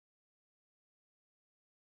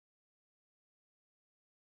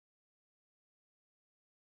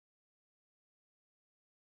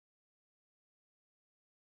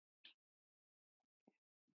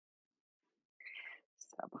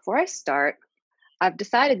So before I start, I've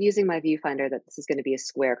decided using my viewfinder that this is going to be a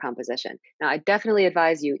square composition. Now, I definitely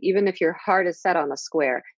advise you, even if your heart is set on a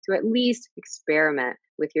square, to at least experiment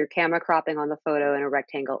with your camera cropping on the photo in a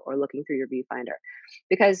rectangle or looking through your viewfinder.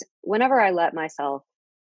 Because whenever I let myself,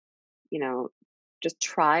 you know, just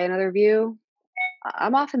try another view,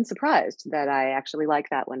 I'm often surprised that I actually like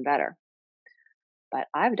that one better. But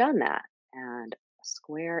I've done that and a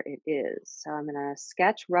square it is. So I'm going to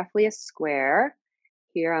sketch roughly a square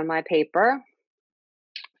here on my paper.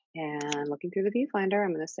 And looking through the viewfinder,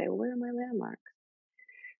 I'm going to say, well, where are my landmarks?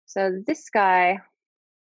 So this guy,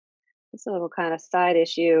 this little kind of side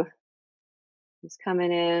issue is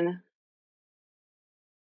coming in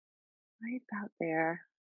right about there.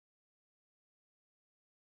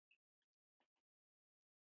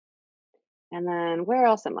 And then where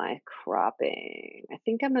else am I cropping? I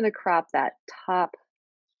think I'm going to crop that top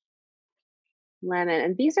lemon.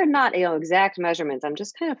 And these are not, exact measurements. I'm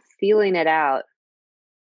just kind of feeling it out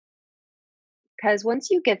because once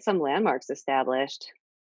you get some landmarks established,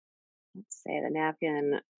 let's say the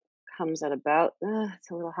napkin comes at about, it's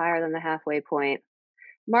a little higher than the halfway point.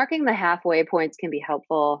 Marking the halfway points can be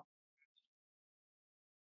helpful.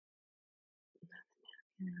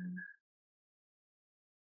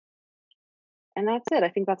 And that's it. I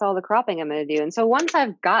think that's all the cropping I'm going to do. And so once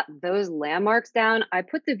I've got those landmarks down, I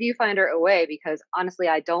put the viewfinder away because honestly,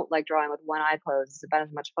 I don't like drawing with one eye closed. It's about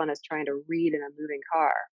as much fun as trying to read in a moving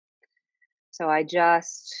car. So I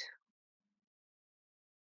just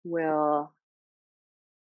will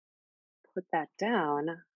put that down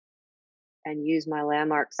and use my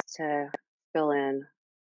landmarks to fill in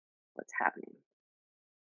what's happening.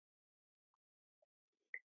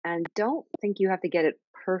 And don't think you have to get it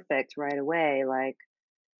perfect right away. Like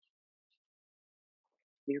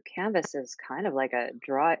your canvas is kind of like a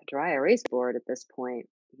dry erase board at this point.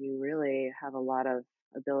 You really have a lot of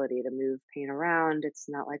ability to move paint around. It's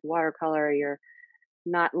not like watercolor, you're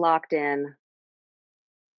not locked in.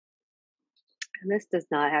 And this does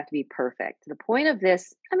not have to be perfect. The point of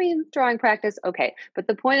this, I mean, drawing practice, okay, but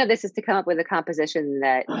the point of this is to come up with a composition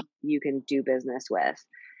that you can do business with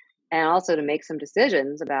and also to make some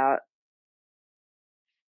decisions about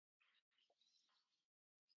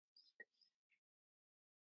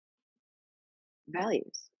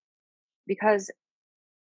values. Because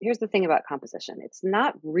here's the thing about composition, it's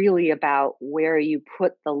not really about where you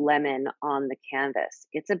put the lemon on the canvas.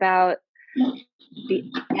 It's about the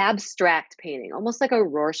abstract painting, almost like a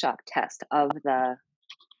Rorschach test of the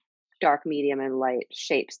dark, medium, and light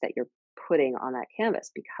shapes that you're putting on that canvas.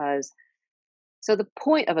 Because, so the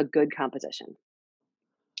point of a good composition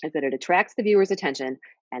is that it attracts the viewer's attention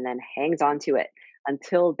and then hangs on to it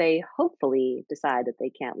until they hopefully decide that they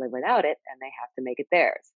can't live without it and they have to make it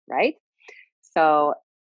theirs, right? So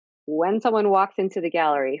when someone walks into the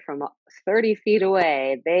gallery from 30 feet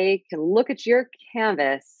away, they can look at your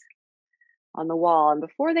canvas on the wall, and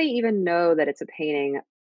before they even know that it's a painting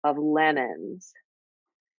of lemons,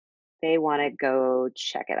 they want to go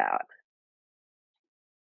check it out.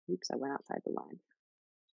 Oops, I went outside the line.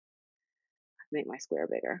 Make my square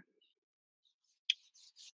bigger.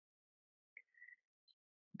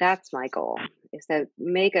 That's my goal, is to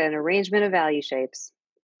make an arrangement of value shapes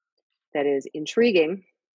that is intriguing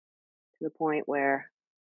to the point where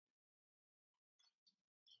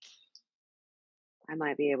I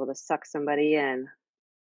might be able to suck somebody in.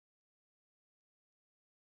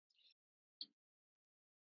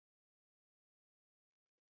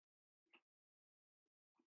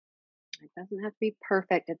 It doesn't have to be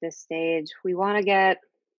perfect at this stage. We want to get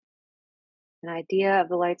an idea of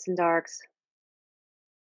the lights and darks.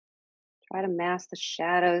 Try to mask the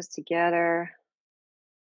shadows together.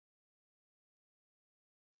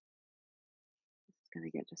 It's going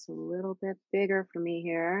to get just a little bit bigger for me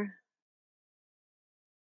here.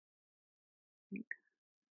 I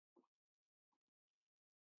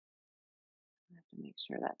have to make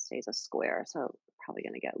sure that stays a square, so probably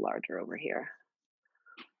going to get larger over here.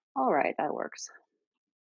 All right, that works.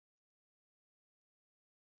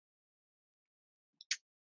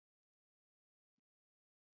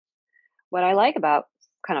 What I like about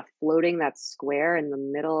kind of floating that square in the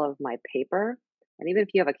middle of my paper, and even if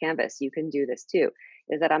you have a canvas, you can do this too,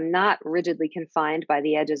 is that I'm not rigidly confined by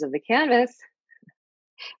the edges of the canvas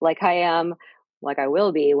like I am, like I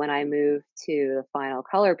will be when I move to the final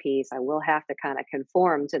color piece. I will have to kind of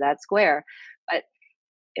conform to that square. But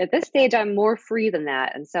at this stage, I'm more free than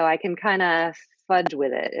that. And so I can kind of fudge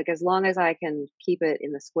with it. Like, as long as I can keep it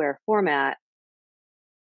in the square format,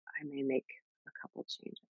 I may make a couple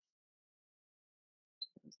changes to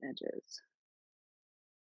those edges.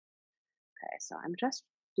 Okay, so I'm just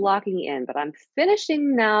blocking in, but I'm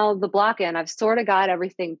finishing now the block in. I've sort of got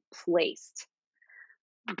everything placed.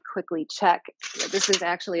 Quickly check that this is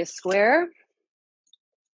actually a square.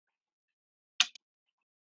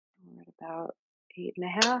 We're at about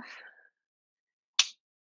 8.5.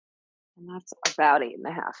 And that's about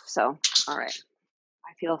 8.5. So, all right,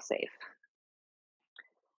 I feel safe.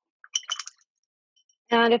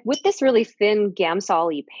 And if with this really thin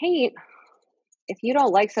Gamsol-y paint, if you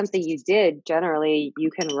don't like something you did, generally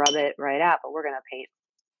you can rub it right out, but we're going to paint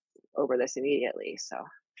over this immediately. So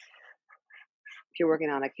if you're working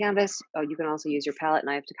on a canvas, you can also use your palette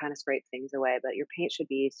knife to kind of scrape things away, but your paint should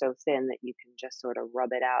be so thin that you can just sort of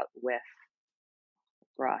rub it out with a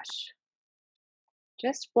brush.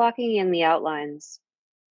 Just blocking in the outlines,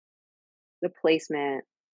 the placement,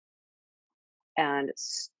 and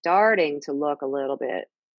starting to look a little bit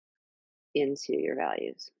into your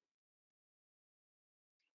values.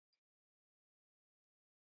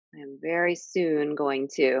 I am very soon going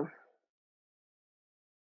to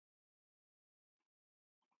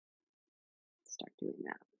start doing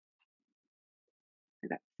that. I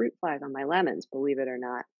got fruit flies on my lemons, believe it or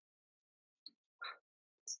not.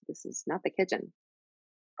 This is not the kitchen,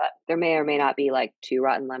 but there may or may not be like 2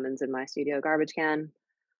 rotten lemons in my studio garbage can.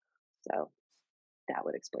 So that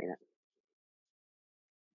would explain it.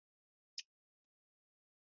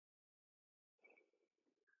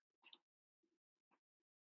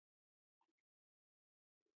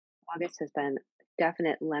 August has been a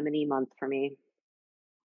definite lemony month for me.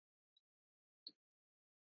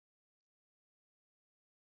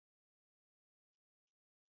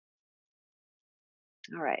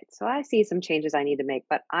 All right, so I see some changes I need to make,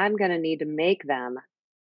 but I'm going to need to make them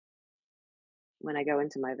when I go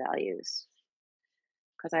into my values,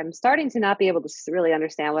 because I'm starting to not be able to really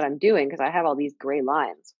understand what I'm doing because I have all these gray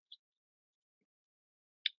lines.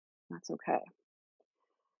 That's okay.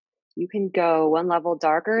 You can go one level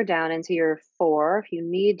darker down into your 4 if you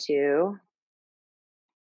need to,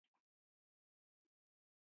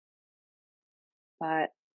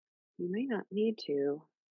 but you may not need to.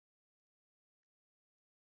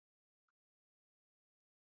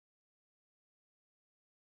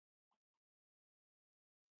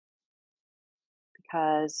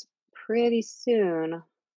 Because pretty soon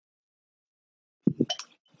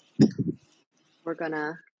we're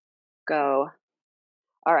gonna go.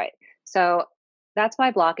 All right, so that's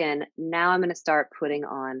my block in. Now I'm gonna start putting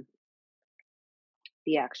on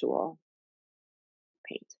the actual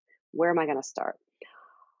paint. Where am I gonna start?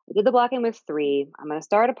 I did the block in with 3. I'm gonna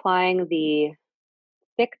start applying the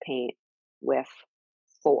thick paint with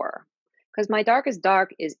 4. Because my darkest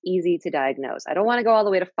dark is easy to diagnose. I don't wanna go all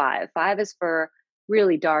the way to 5. 5 is for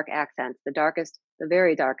really dark accents, the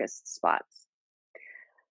very darkest spots.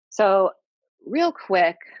 So real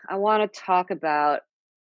quick, I wanna talk about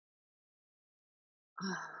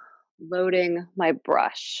loading my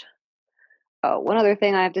brush. Oh, one other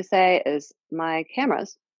thing I have to say is my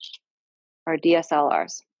cameras are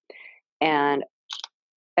DSLRs, and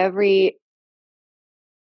every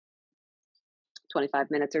 25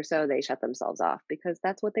 minutes or so, they shut themselves off because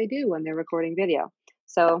that's what they do when they're recording video.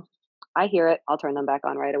 So I hear it, I'll turn them back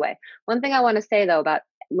on right away. One thing I want to say though about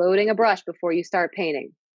loading a brush before you start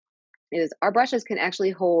painting is our brushes can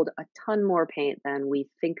actually hold a ton more paint than we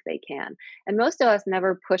think they can. And most of us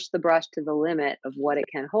never push the brush to the limit of what it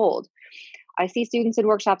can hold. I see students in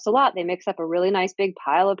workshops a lot. They mix up a really nice big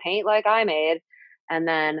pile of paint like I made, and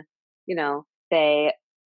then, they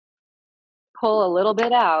pull a little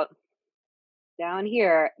bit out down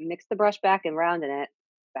here, mix the brush back and round in it,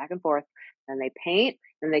 back and forth, and they paint,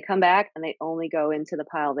 and they come back and they only go into the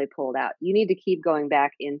pile they pulled out. You need to keep going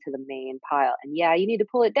back into the main pile. And yeah, you need to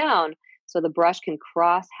pull it down so the brush can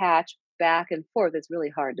cross hatch back and forth. It's really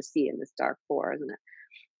hard to see in this dark 4, isn't it?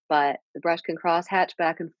 But the brush can cross hatch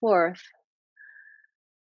back and forth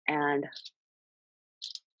and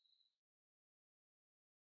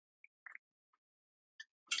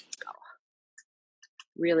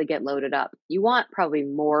really get loaded up. You want probably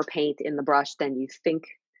more paint in the brush than you think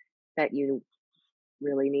that you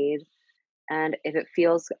really need. And if it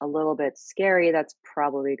feels a little bit scary, that's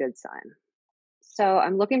probably a good sign. So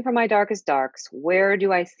I'm looking for my darkest darks. Where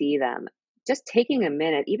do I see them? Just taking a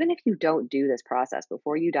minute, even if you don't do this process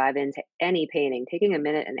before you dive into any painting, taking a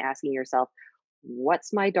minute and asking yourself,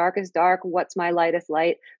 what's my darkest dark? What's my lightest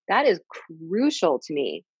light? That is crucial to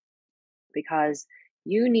me because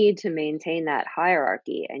you need to maintain that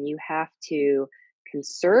hierarchy and you have to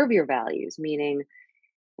conserve your values, meaning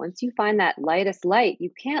once you find that lightest light, you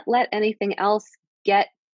can't let anything else get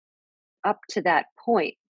up to that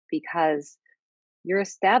point because you're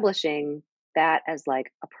establishing that as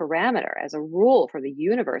like a parameter, as a rule for the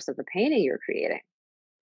universe of the painting you're creating.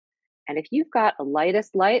 And if you've got a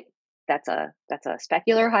lightest light, that's a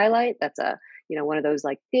specular highlight. That's a, one of those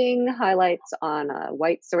like ding highlights on a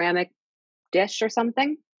white ceramic dish or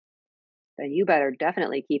something, then you better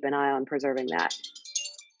definitely keep an eye on preserving that.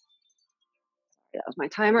 That was my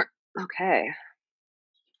timer. Okay.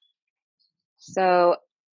 So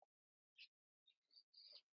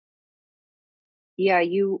yeah,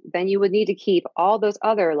 you would need to keep all those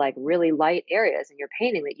other like really light areas in your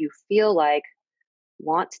painting that you feel like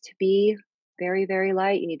want to be very, very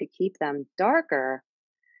light. You need to keep them darker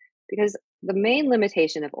because the main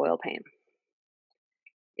limitation of oil paint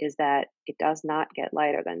is that it does not get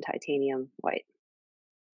lighter than titanium white.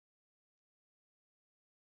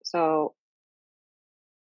 So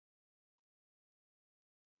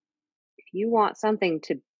if you want something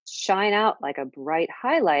to shine out like a bright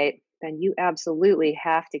highlight, then you absolutely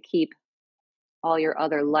have to keep all your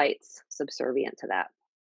other lights subservient to that.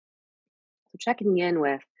 So checking in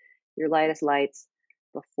with your lightest lights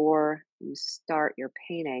before you start your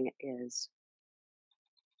painting is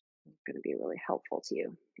going to be really helpful to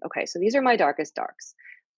you. Okay, so these are my darkest darks.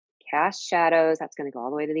 Cast shadows, that's going to go all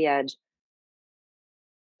the way to the edge.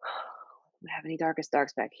 Do I have any darkest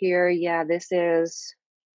darks back here? Yeah, this is,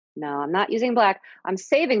 no, I'm not using black. I'm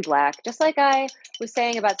saving black, just like I was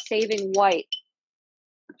saying about saving white.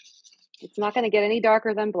 It's not going to get any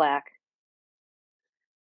darker than black.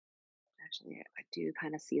 Actually, I do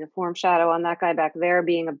kind of see the form shadow on that guy back there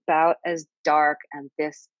being about as dark, and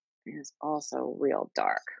this is also real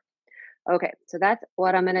dark. Okay, so that's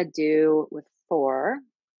what I'm going to do with 4.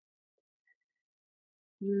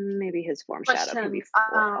 Maybe his form shadow can be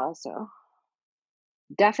 4 also.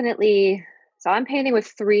 Definitely. So I'm painting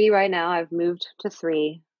with 3 right now. I've moved to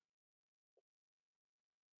 3.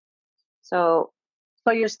 So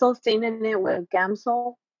you're still staining it with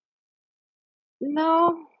Gamsol?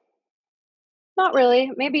 no, not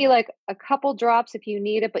really. Maybe like a couple drops if you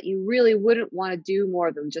need it, but you really wouldn't want to do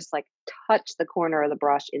more than just like touch the corner of the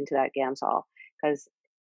brush into that Gamsol because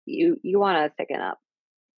you want to thicken up.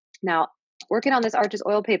 Now, working on this Arches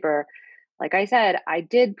oil paper, like I said, I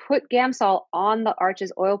did put Gamsol on the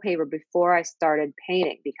Arches oil paper before I started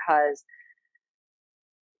painting because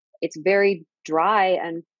it's very dry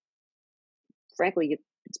and frankly,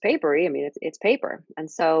 it's papery. I mean, it's paper. And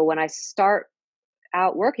so when I start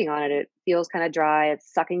out working on it, it feels kind of dry.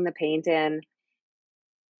 It's sucking the paint in.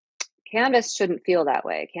 Canvas shouldn't feel that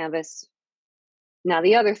way. Canvas. Now,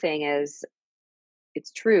 the other thing is,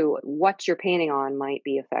 it's true, what you're painting on might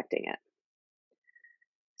be affecting it.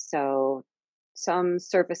 So some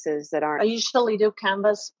surfaces that aren't. I usually do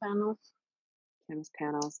canvas panels. Canvas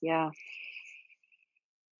panels, yeah.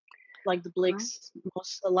 Like the Blicks,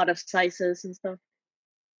 a lot of sizes and stuff.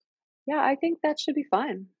 Yeah, I think that should be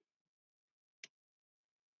fine.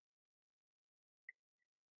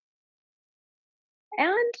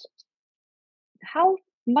 And how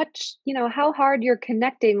much, how hard you're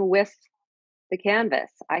connecting with the canvas.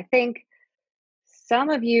 I think some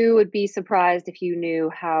of you would be surprised if you knew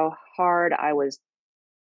how hard I was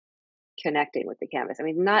connecting with the canvas. I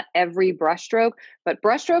mean, not every brushstroke, but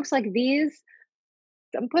brushstrokes like these,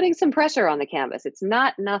 I'm putting some pressure on the canvas. It's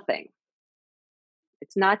not nothing.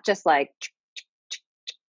 It's not just like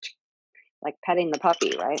petting the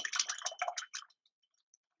puppy, right?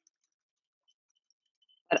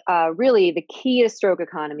 But really, the key to stroke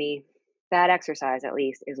economy, that exercise at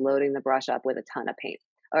least, is loading the brush up with a ton of paint.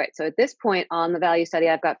 All right, so at this point on the value study,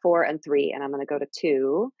 I've got 4 and 3, and I'm going to go to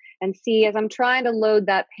 2 and see as I'm trying to load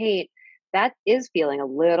that paint, that is feeling a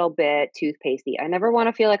little bit toothpastey. I never want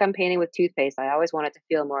to feel like I'm painting with toothpaste. I always want it to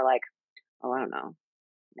feel more like, oh, I don't know,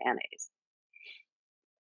 mayonnaise.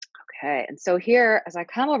 Okay, and so here, as I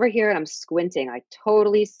come over here and I'm squinting, I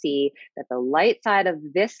totally see that the light side of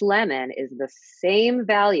this lemon is the same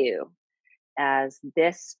value as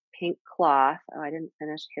this pink cloth. Oh, I didn't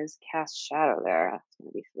finish his cast shadow there. That's going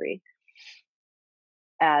to be 3.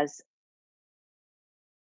 As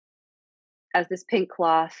this pink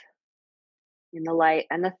cloth in the light.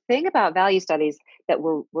 And the thing about value studies that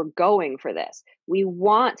we're going for this, we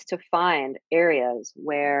want to find areas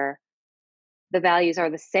where the values are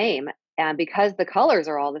the same. And because the colors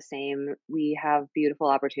are all the same, we have beautiful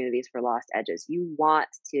opportunities for lost edges. You want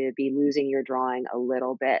to be losing your drawing a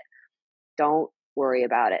little bit. Don't worry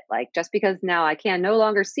about it. Like, just because now I can no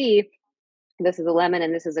longer see this is a lemon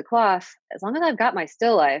and this is a cloth, as long as I've got my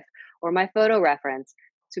still life or my photo reference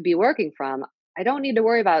to be working from, I don't need to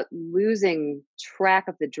worry about losing track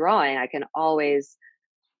of the drawing. I can always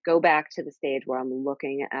go back to the stage where I'm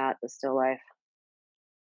looking at the still life.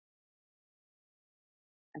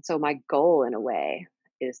 And so my goal in a way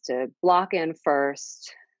is to block in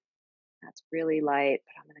first. That's really light,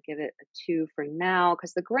 but I'm going to give it a 2 for now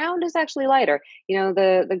because the ground is actually lighter.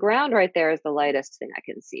 The ground right there is the lightest thing I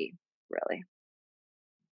can see, really.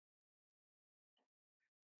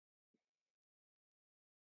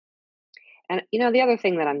 And the other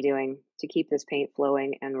thing that I'm doing to keep this paint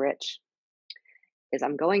flowing and rich is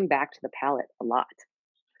I'm going back to the palette a lot.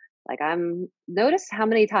 Like notice how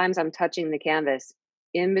many times I'm touching the canvas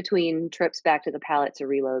in between trips back to the palette to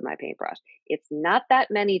reload my paintbrush. It's not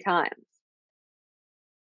that many times.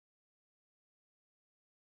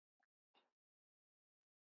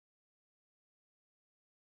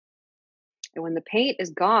 And when the paint is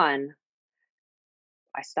gone,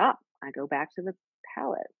 I stop. I go back to the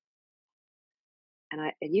palette.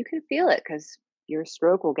 And you can feel it because your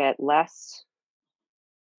stroke will get less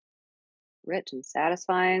rich and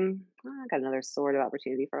satisfying. I got another sort of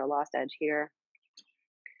opportunity for a lost edge here.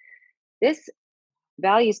 This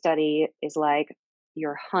value study is like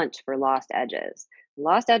your hunt for lost edges.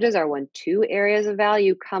 Lost edges are when two areas of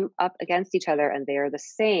value come up against each other and they are the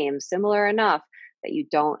same, similar enough that you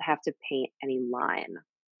don't have to paint any line.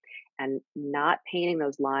 And not painting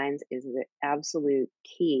those lines is the absolute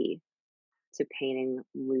key to painting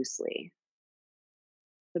loosely.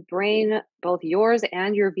 The brain, both yours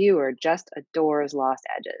and your viewer, just adores lost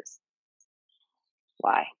edges.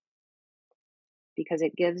 Why? Because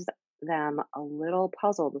it gives them a little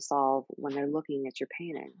puzzle to solve when they're looking at your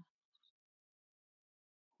painting.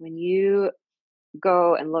 When you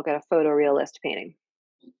go and look at a photorealist painting,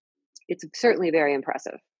 it's certainly very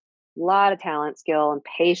impressive. A lot of talent, skill, and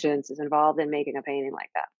patience is involved in making a painting like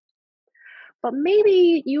that. But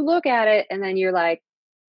maybe you look at it and then you're like,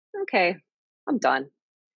 okay, I'm done.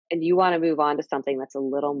 And you want to move on to something that's a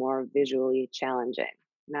little more visually challenging.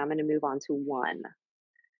 Now I'm going to move on to one.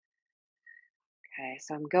 Okay,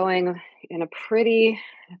 so I'm going in a pretty,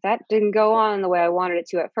 if that didn't go on the way I wanted it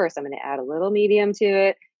to at first, I'm going to add a little medium to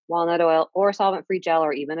it, walnut oil or solvent-free gel,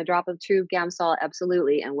 or even a drop of true Gamsol,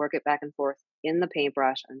 absolutely, and work it back and forth in the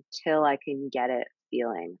paintbrush until I can get it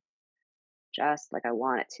feeling just like I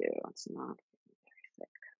want it to. It's not very thick.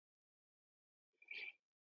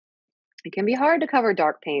 It can be hard to cover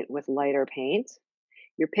dark paint with lighter paint.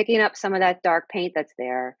 You're picking up some of that dark paint that's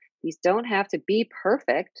there. These don't have to be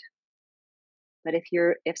perfect, but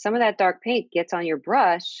if some of that dark paint gets on your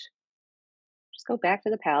brush, just go back to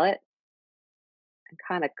the palette and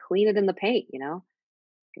kind of clean it in the paint.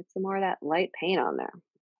 Get some more of that light paint on there.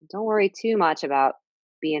 Don't worry too much about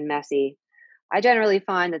being messy. I generally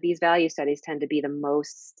find that these value studies tend to be the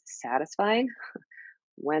most satisfying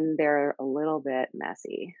when they're a little bit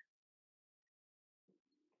messy.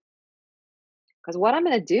 Because what I'm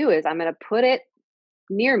going to do is I'm going to put it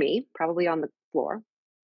near me, probably on the floor,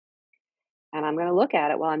 and I'm going to look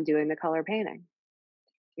at it while I'm doing the color painting.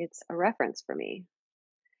 It's a reference for me.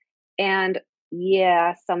 And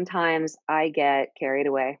yeah, sometimes I get carried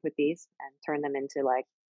away with these and turn them into like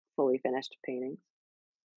fully finished paintings.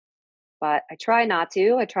 But I try not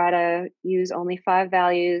to. I try to use only 5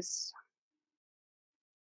 values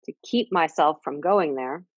to keep myself from going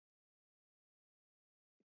there.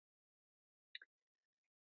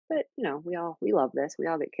 But, we love this. We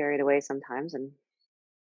all get carried away sometimes, and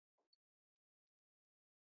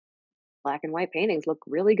black and white paintings look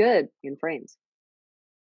really good in frames.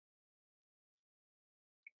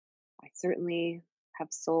 I certainly have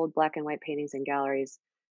sold black and white paintings in galleries.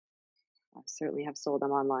 I certainly have sold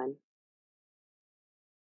them online.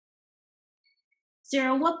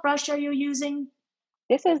 Sarah, what brush are you using?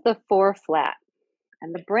 This is the 4 flat,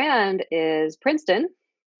 and the brand is Princeton.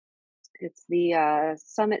 It's the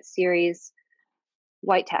Summit Series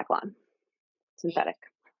White Taklon synthetic.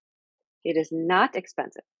 It is not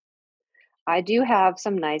expensive. I do have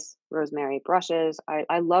some nice rosemary brushes.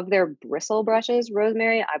 I love their bristle brushes,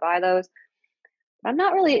 rosemary. I buy those. I'm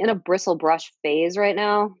not really in a bristle brush phase right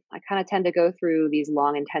now. I kind of tend to go through these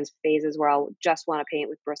long, intense phases where I'll just want to paint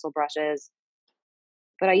with bristle brushes.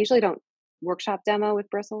 But I usually don't workshop demo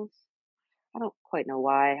with bristles. I don't quite know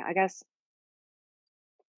why. I guess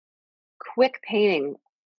quick painting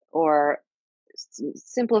or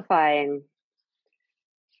simplifying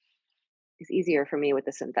is easier for me with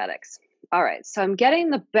the synthetics. All right, so I'm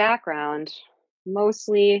getting the background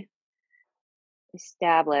mostly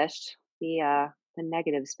established, the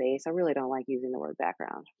negative space. I really don't like using the word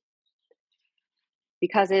background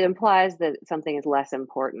because it implies that something is less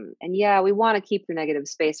important. And yeah, we want to keep the negative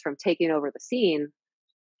space from taking over the scene,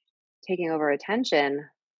 taking over attention,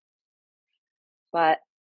 but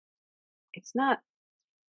it's not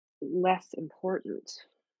less important.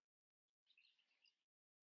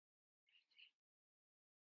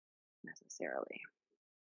 unnecessarily.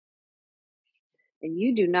 And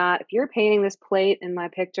you do not, if you're painting this plate in my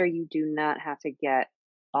picture, you do not have to get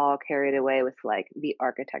all carried away with like the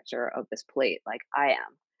architecture of this plate like I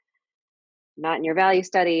am. Not in your value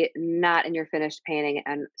study, not in your finished painting.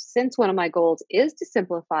 And since one of my goals is to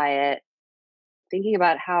simplify it, thinking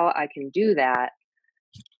about how I can do that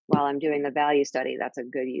while I'm doing the value study, that's a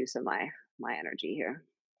good use of my energy here.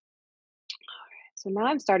 So now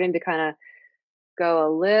I'm starting to kind of go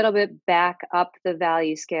a little bit back up the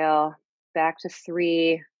value scale, back to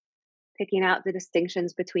 3, picking out the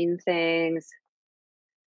distinctions between things.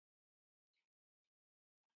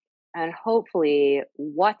 And hopefully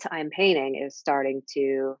what I'm painting is starting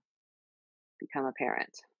to become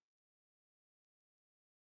apparent.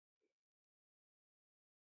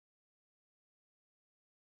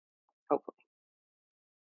 Hopefully.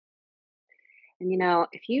 And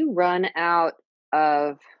if you run out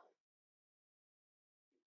of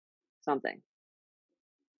something,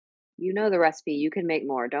 you know the recipe, you can make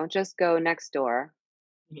more. Don't just go next door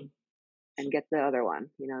Mhm. and get the other one,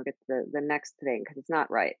 get the next thing because it's not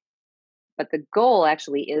right. But the goal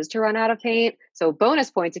actually is to run out of paint. So bonus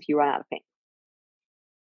points if you run out of paint.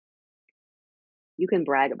 You can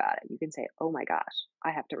brag about it. You can say, oh my gosh,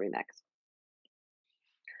 I have to remix.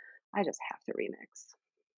 I just have to remix.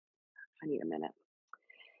 I need a minute.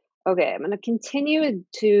 Okay, I'm going to continue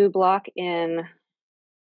to block in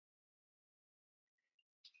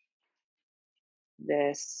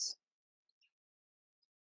this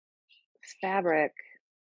fabric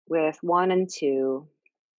with 1 and 2.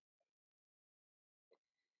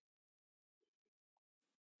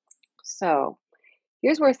 So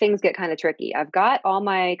here's where things get kind of tricky. I've got all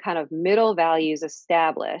my kind of middle values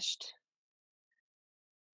established,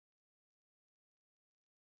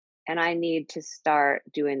 and I need to start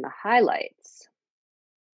doing the highlights.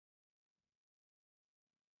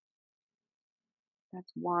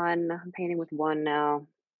 That's 1. I'm painting with 1 now.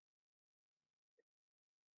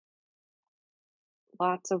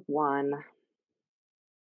 Lots of 1.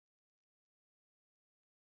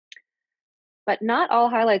 But not all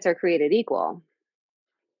highlights are created equal.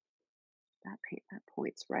 That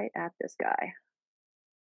points right at this guy.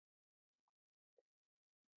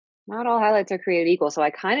 Not all highlights are created equal, so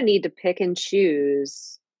I kind of need to pick and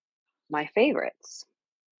choose my favorites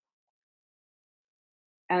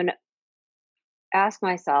and ask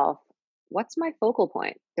myself, what's my focal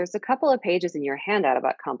point? There's a couple of pages in your handout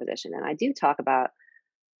about composition, and I do talk about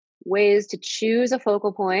ways to choose a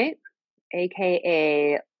focal point,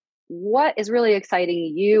 aka what is really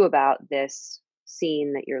exciting you about this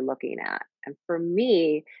scene that you're looking at. And for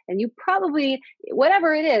me, and you probably,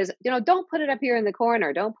 whatever it is, don't put it up here in the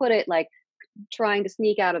corner. Don't put it like trying to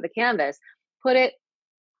sneak out of the canvas. Put it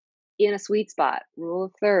in a sweet spot, rule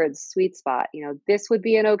of thirds, sweet spot. This would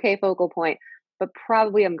be an okay focal point, but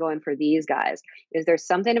probably I'm going for these guys. Is there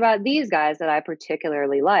something about these guys that I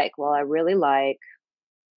particularly like? Well, I really like,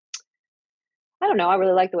 I don't know, I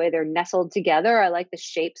really like the way they're nestled together. I like the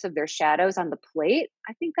shapes of their shadows on the plate.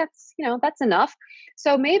 I think that's, that's enough.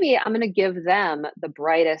 So maybe I'm going to give them the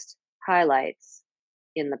brightest highlights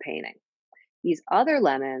in the painting. These other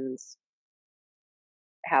lemons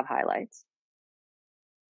have highlights,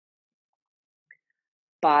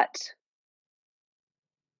 but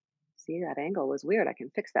see, that angle was weird. I can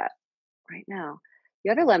fix that right now. The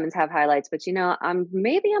other lemons have highlights, but I'm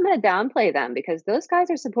going to downplay them because those guys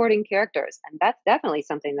are supporting characters, and that's definitely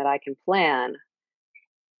something that I can plan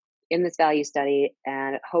in this value study,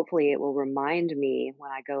 and hopefully it will remind me when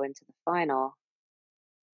I go into the final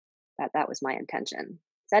that that was my intention.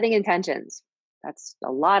 Setting intentions. That's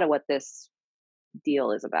a lot of what this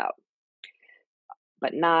deal is about,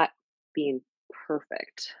 but not being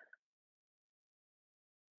perfect.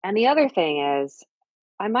 And the other thing is,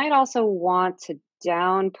 I might also want to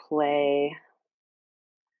downplay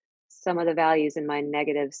some of the values in my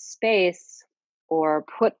negative space or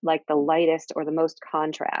put like the lightest or the most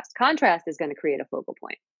contrast. Contrast is going to create a focal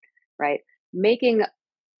point, right? Making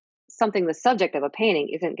something the subject of a painting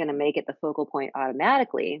isn't going to make it the focal point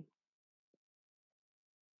automatically.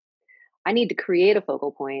 I need to create a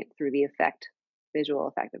focal point through the visual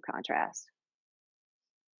effect of contrast.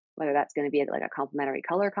 Whether that's going to be like a complementary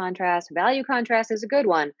color contrast, value contrast is a good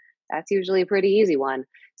one. That's usually a pretty easy one.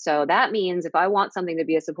 So that means if I want something to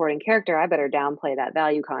be a supporting character, I better downplay that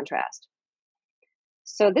value contrast.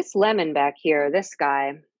 So this lemon back here, this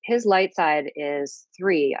guy, his light side is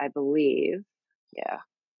 3, I believe. Yeah,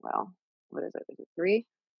 well, what is it? Is it 3?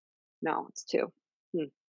 No, it's 2.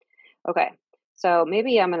 Okay, so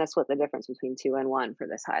maybe I'm going to split the difference between 2 and 1 for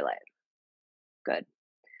this highlight. Good.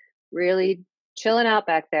 Really chilling out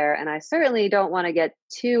back there, and I certainly don't want to get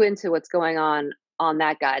too into what's going on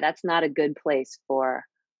that guy. That's not a good place for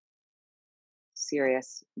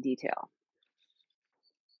serious detail.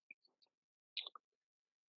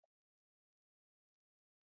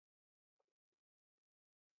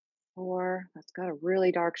 Four, that's got a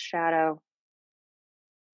really dark shadow.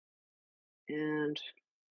 And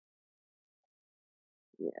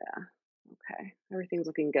yeah, okay, everything's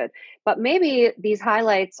looking good. But maybe these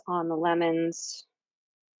highlights on the lemons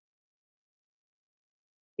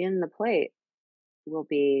in the plate will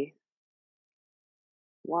be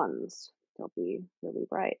ones. They'll be really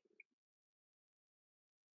bright.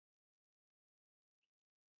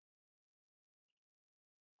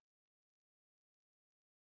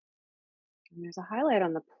 And there's a highlight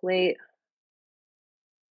on the plate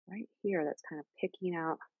right here that's kind of picking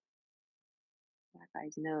out that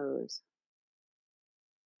guy's nose.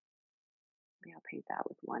 Maybe I'll paint that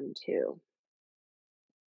with one too.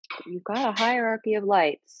 You've got a hierarchy of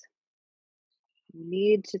lights. You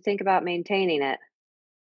need to think about maintaining it.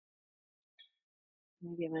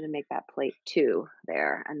 Maybe I'm going to make that plate 2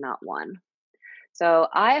 there and not 1. So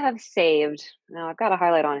I have saved, now I've got a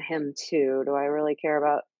highlight on him too. Do I really care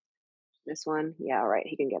about this one? Yeah, all right,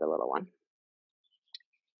 he can get a little one.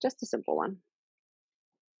 Just a simple one.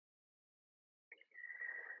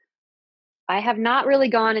 I have not really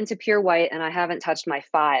gone into pure white, and I haven't touched my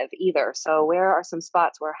 5 either. So where are some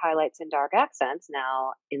spots where highlights and dark accents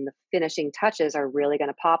now in the finishing touches are really going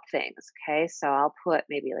to pop things? Okay, so I'll put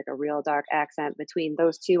maybe like a real dark accent between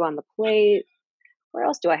those 2 on the plate. Where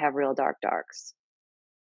else do I have real dark darks?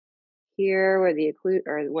 Here where the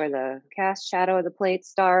where the cast shadow of the plate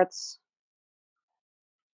starts.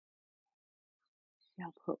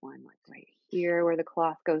 I'll put one like right here where the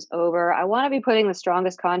cloth goes over. I want to be putting the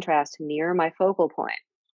strongest contrast near my focal point.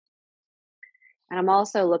 And I'm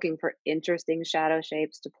also looking for interesting shadow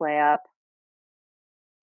shapes to play up.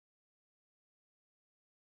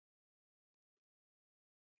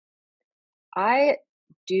 I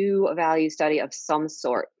do a value study of some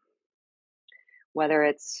sort, whether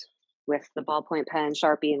it's with the ballpoint pen,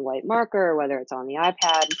 Sharpie, and white marker, whether it's on the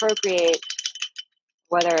iPad and Procreate,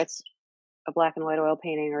 whether it's a black and white oil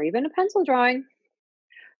painting, or even a pencil drawing.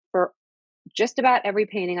 For just about every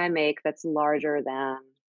painting I make that's larger than,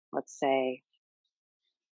 let's say,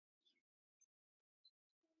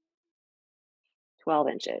 12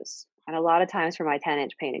 inches. And a lot of times for my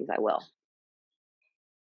 10-inch paintings, I will.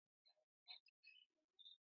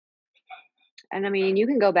 And I mean, you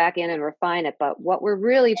can go back in and refine it, but what we're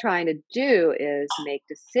really trying to do is make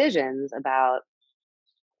decisions about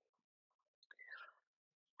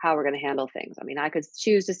how we're going to handle things. I mean, I could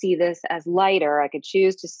choose to see this as lighter. I could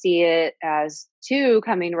choose to see it as 2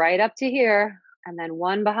 coming right up to here and then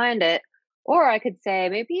 1 behind it. Or I could say,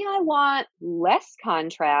 maybe I want less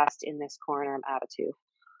contrast in this corner. I'm out of 2.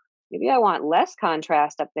 Maybe I want less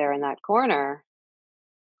contrast up there in that corner.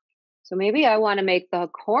 So maybe I want to make the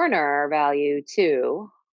corner value 2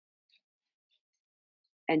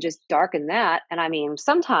 and just darken that. And I mean,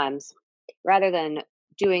 sometimes rather than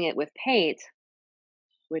doing it with paint,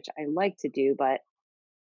 which I like to do, but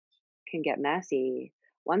can get messy.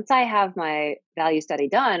 Once I have my value study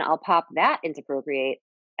done, I'll pop that into Procreate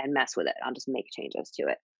and mess with it. I'll just make changes to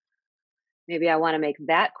it. Maybe I want to make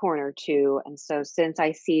that corner 2. And so since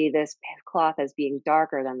I see this cloth as being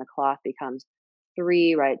darker, then the cloth becomes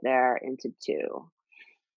 3 right there into 2.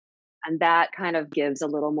 And that kind of gives a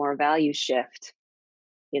little more value shift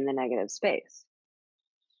in the negative space,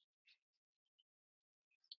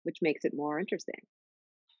 which makes it more interesting.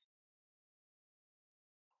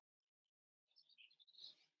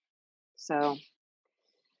 So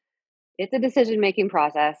it's a decision-making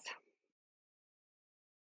process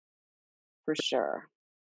for sure.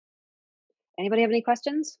 Anybody have any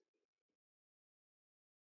questions?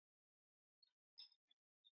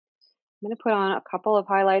 I'm going to put on a couple of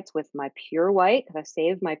highlights with my pure white because I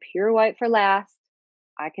saved my pure white for last.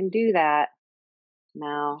 I can do that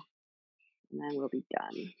now, and then we'll be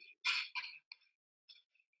done.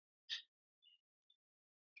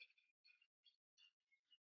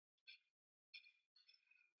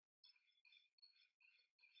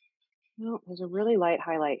 No, there's a really light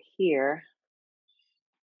highlight here.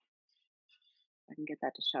 I can get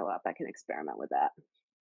that to show up. I can experiment with that.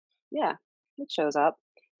 Yeah, it shows up.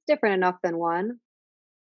 It's different enough than 1.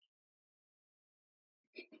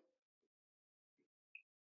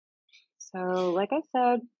 So, like I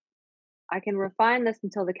said, I can refine this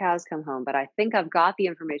until the cows come home, but I think I've got the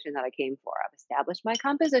information that I came for. I've established my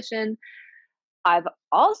composition. I've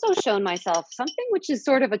also shown myself something which is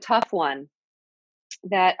sort of a tough one,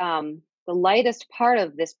 that the lightest part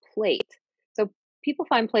of this plate. So people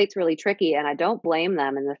find plates really tricky, and I don't blame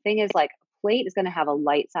them. And the thing is, like, a plate is going to have a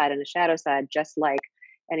light side and a shadow side, just like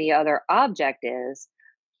any other object is.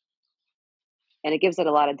 And it gives it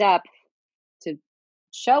a lot of depth to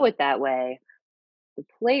show it that way. The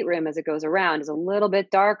plate rim, as it goes around, is a little bit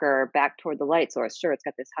darker back toward the light source. Sure, it's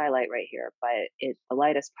got this highlight right here, but the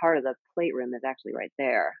lightest part of the plate rim is actually right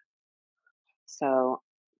there. So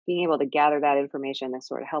being able to gather that information is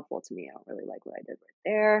sort of helpful to me. I don't really like what I did right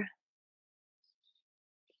there.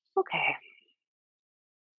 Okay.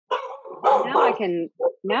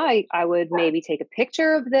 Now I would maybe take a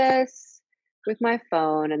picture of this with my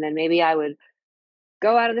phone, and then maybe I would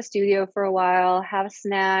go out of the studio for a while, have a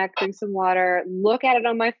snack, drink some water, look at it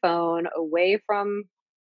on my phone away from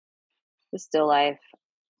the still life.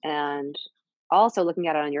 And also looking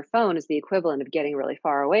at it on your phone is the equivalent of getting really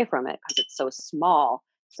far away from it because it's so small.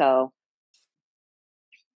 So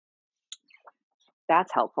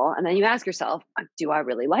that's helpful. And then you ask yourself, do I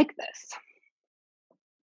really like this?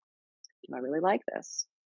 Do I really like this?